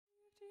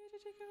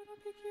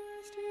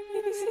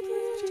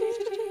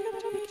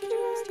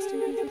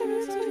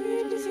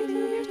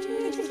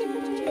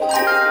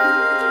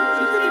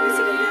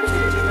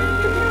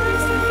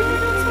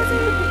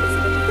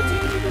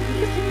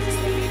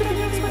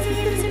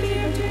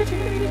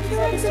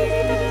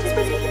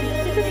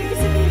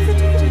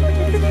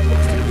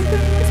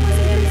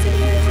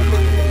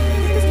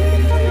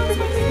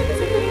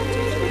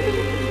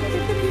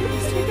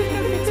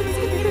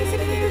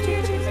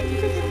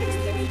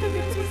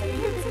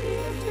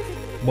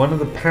One of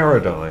the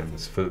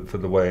paradigms for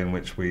the way in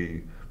which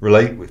we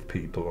relate with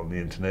people on the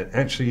internet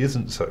actually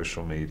isn't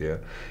social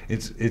media,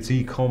 it's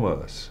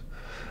e-commerce.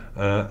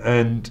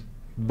 And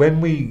when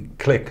we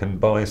click and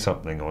buy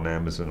something on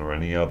Amazon or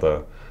any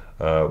other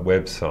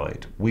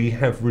website, we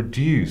have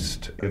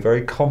reduced a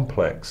very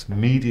complex,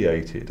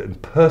 mediated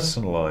and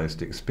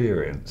personalized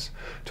experience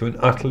to an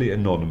utterly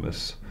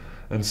anonymous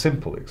and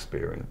simple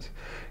experience.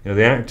 You know,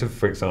 the act of,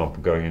 for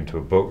example, going into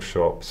a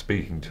bookshop,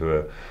 speaking to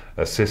an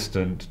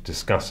assistant,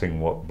 discussing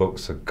what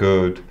books are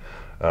good,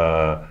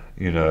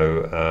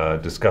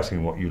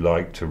 discussing what you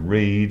like to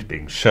read,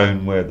 being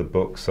shown where the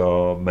books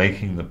are,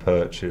 making the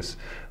purchase.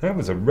 That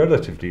was a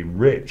relatively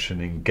rich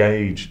and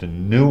engaged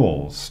and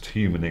nuanced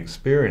human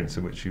experience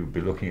in which you would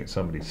be looking at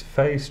somebody's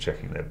face,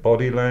 checking their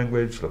body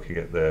language, looking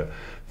at their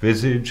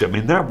visage. I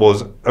mean, that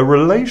was a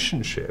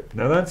relationship.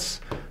 Now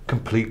that's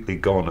completely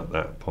gone at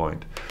that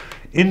point.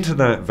 Into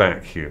that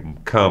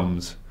vacuum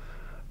comes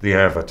the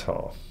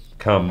avatar,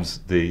 comes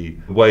the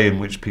way in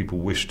which people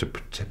wish to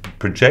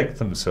project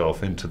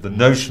themselves into the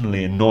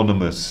notionally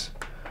anonymous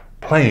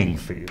playing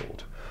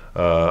field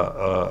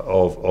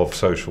of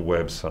social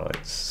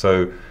websites.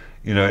 So,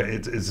 you know,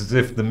 it's as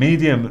if the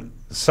medium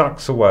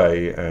sucks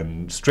away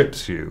and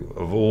strips you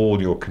of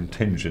all your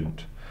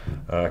contingent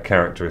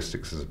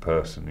characteristics as a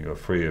person. You're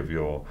free of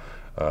your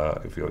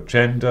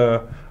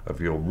gender, of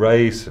your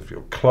race, of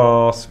your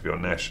class, of your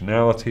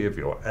nationality, of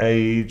your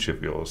age,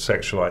 of your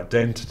sexual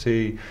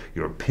identity,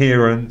 your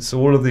appearance,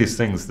 all of these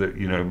things that,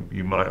 you know,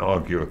 you might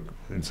argue are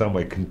in some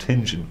way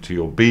contingent to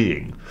your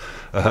being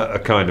are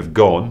kind of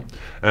gone.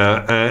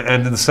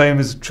 And the same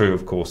is true,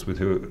 of course, with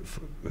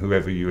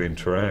whoever you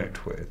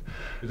interact with.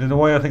 But in a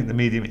way, I think the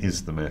medium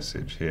is the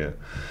message here,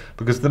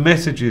 because the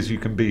message is you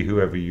can be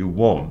whoever you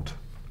want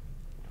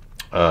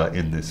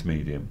in this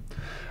medium.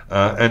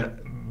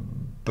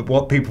 But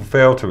what people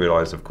fail to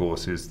realise, of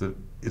course, is that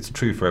it's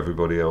true for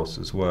everybody else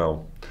as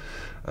well.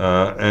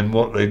 And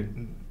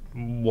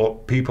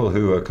what people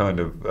who are kind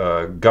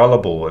of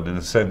gullible and in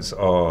a sense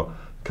are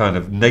kind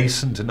of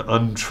nascent and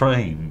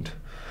untrained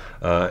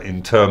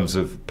in terms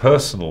of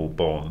personal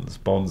bonds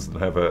that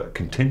have a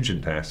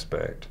contingent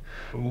aspect,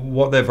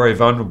 what they're very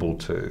vulnerable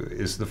to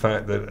is the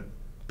fact that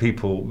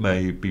people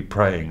may be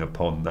preying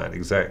upon that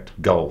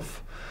exact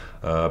gulf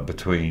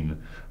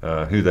between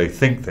who they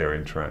think they're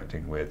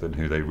interacting with and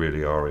who they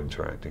really are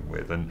interacting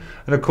with. And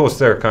of course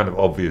there are kind of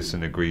obvious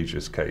and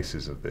egregious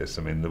cases of this.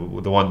 I mean,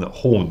 the one that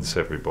haunts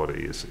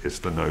everybody is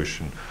the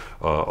notion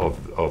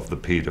of the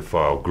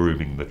paedophile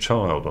grooming the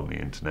child on the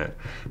internet.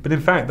 But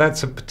in fact that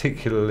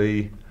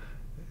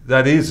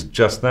is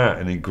just that,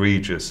 an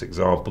egregious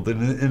example that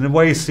in a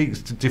way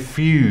seeks to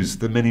diffuse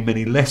the many,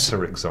 many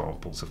lesser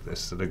examples of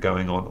this that are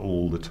going on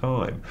all the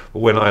time. But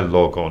when I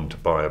log on to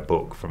buy a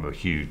book from a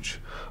huge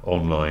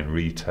online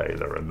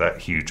retailer, and that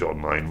huge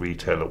online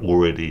retailer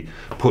already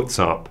puts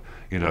up,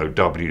 you know,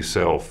 W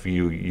self,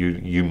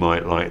 you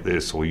might like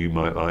this or you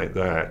might like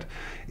that,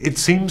 it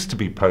seems to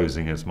be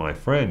posing as my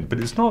friend, but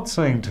it's not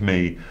saying to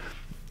me,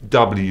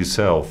 W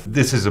self,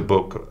 this is a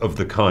book of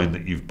the kind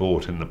that you've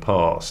bought in the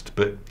past,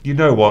 but you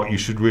know what, you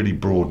should really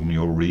broaden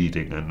your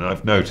reading, and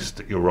I've noticed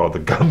that you're rather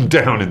gummed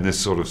down in this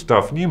sort of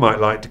stuff, and you might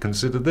like to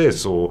consider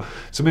this, or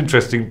some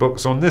interesting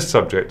books on this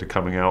subject are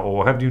coming out,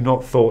 or have you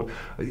not thought,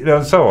 you know,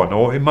 and so on.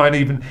 Or it might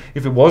even,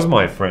 if it was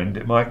my friend,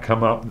 it might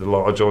come up, the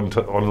large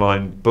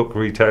online book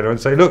retailer, and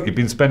say, look, you've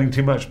been spending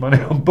too much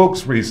money on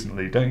books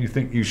recently, don't you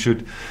think you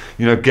should,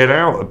 you know, get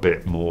out a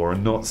bit more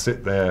and not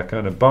sit there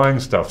kind of buying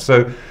stuff.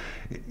 So,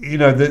 you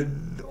know,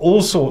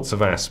 all sorts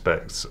of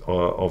aspects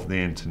of the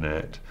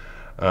internet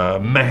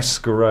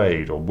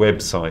masquerade, or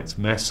websites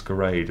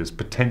masquerade as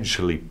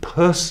potentially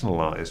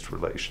personalized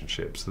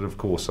relationships that of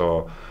course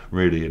are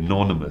really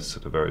anonymous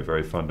at a very,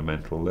 very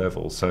fundamental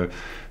level. So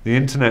the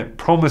internet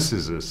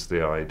promises us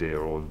the idea,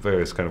 or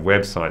various kind of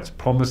websites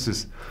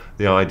promises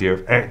the idea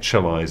of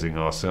actualizing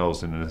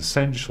ourselves in an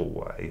essential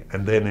way,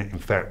 and then in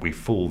fact we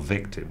fall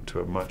victim to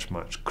a much,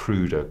 much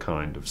cruder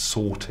kind of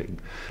sorting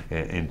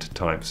into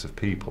types of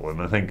people.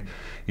 And I think,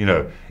 you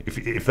know,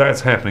 if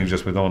that's happening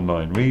just with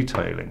online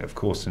retailing, of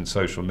course in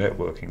social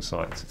networking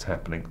sites it's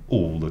happening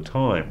all the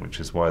time, which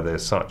is why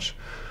there's such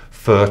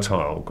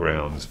fertile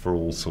grounds for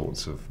all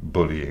sorts of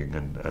bullying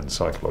and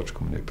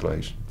psychological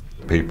manipulation.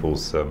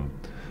 People's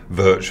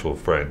virtual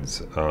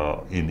friends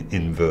are in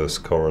inverse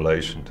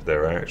correlation to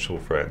their actual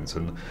friends,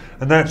 and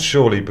that's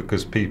surely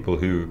because people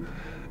who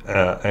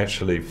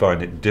actually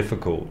find it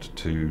difficult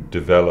to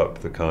develop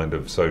the kind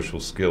of social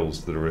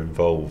skills that are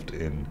involved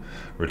in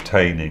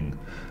retaining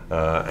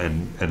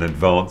and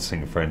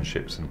advancing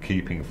friendships and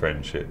keeping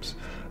friendships,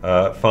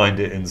 find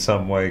it in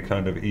some way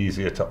kind of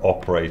easier to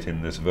operate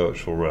in this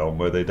virtual realm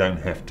where they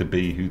don't have to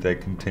be who they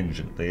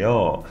contingently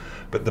are.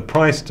 But the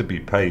price to be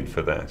paid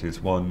for that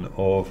is one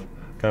of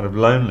kind of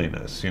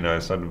loneliness. You know,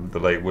 sort of the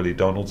late Willie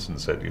Donaldson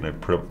said, you know,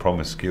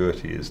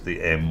 promiscuity is the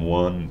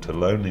M1 to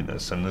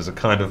loneliness, and there's a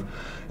kind of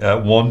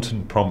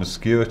wanton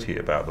promiscuity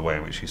about the way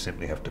in which you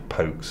simply have to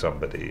poke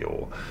somebody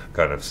or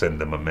kind of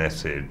send them a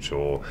message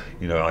or,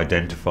 you know,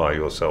 identify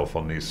yourself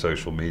on these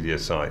social media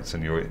sites,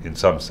 and you're in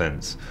some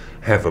sense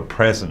have a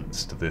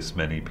presence to this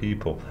many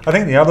people. I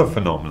think the other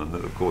phenomenon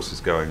that of course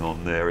is going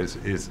on there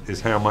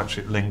is how much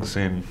it links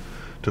in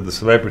to the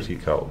celebrity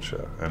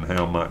culture, and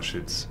how much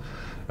it's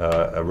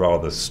a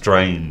rather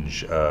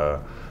strange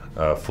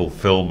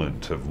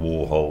fulfillment of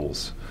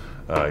Warhol's,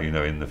 you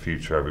know, in the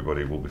future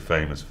everybody will be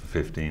famous for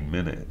 15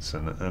 minutes.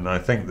 And I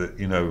think that,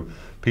 you know,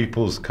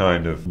 people's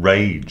kind of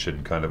rage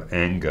and kind of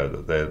anger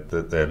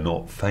that they're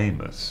not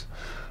famous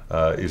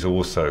is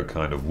also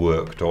kind of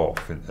worked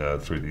off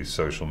through these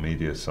social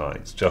media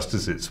sites, just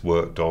as it's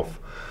worked off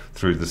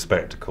through the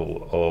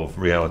spectacle of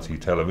reality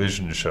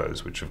television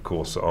shows, which of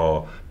course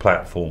are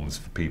platforms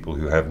for people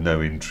who have no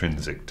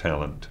intrinsic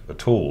talent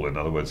at all, in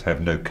other words, have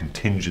no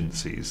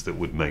contingencies that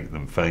would make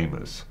them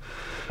famous,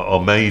 are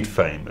made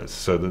famous.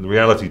 So that the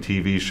reality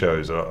TV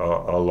shows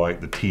are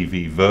like the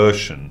TV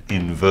version,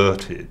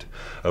 inverted,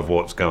 of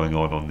what's going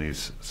on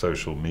these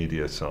social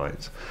media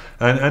sites.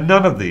 And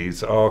none of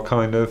these are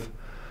kind of,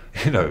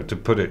 you know, to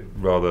put it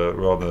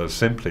rather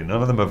simply,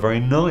 none of them are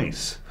very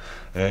nice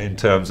in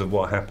terms of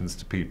what happens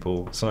to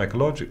people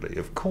psychologically.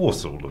 Of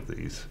course, all of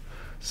these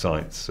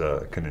sites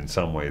can in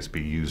some ways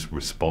be used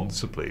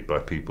responsibly by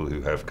people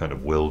who have kind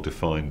of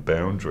well-defined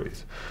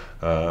boundaries.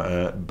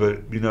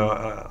 But, you know,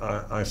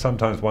 I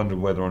sometimes wonder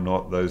whether or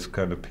not those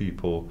kind of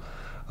people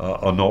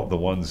are not the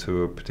ones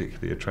who are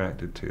particularly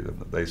attracted to them,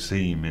 that they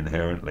seem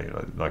inherently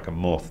like a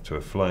moth to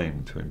a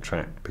flame to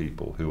attract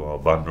people who are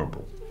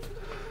vulnerable.